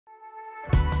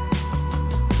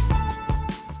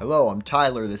Hello, I'm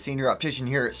Tyler, the senior optician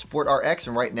here at SportRx,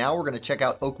 and right now we're going to check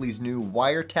out Oakley's new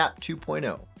Wire Tap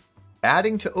 2.0.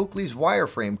 Adding to Oakley's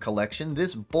wireframe collection,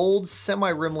 this bold,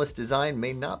 semi-rimless design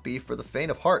may not be for the faint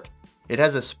of heart. It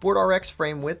has a SportRx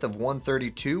frame width of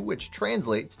 132, which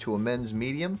translates to a men's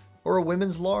medium or a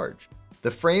women's large.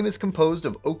 The frame is composed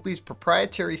of Oakley's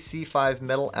proprietary C5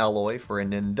 metal alloy for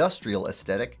an industrial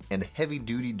aesthetic and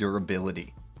heavy-duty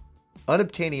durability.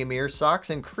 Unobtainium ear socks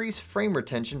increase frame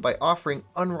retention by offering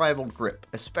unrivaled grip,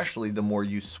 especially the more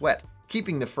you sweat,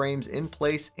 keeping the frames in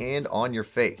place and on your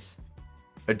face.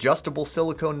 Adjustable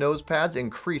silicone nose pads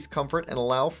increase comfort and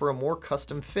allow for a more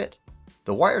custom fit.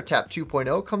 The Wire Tap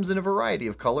 2.0 comes in a variety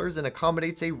of colors and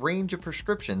accommodates a range of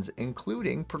prescriptions,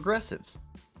 including progressives.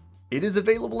 It is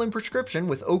available in prescription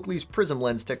with Oakley's Prism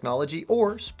lens technology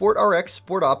or SportRx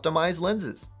Sport Optimized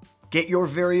lenses. Get your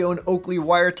very own Oakley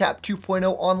Wire Tap 2.0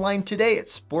 online today at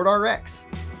SportRx.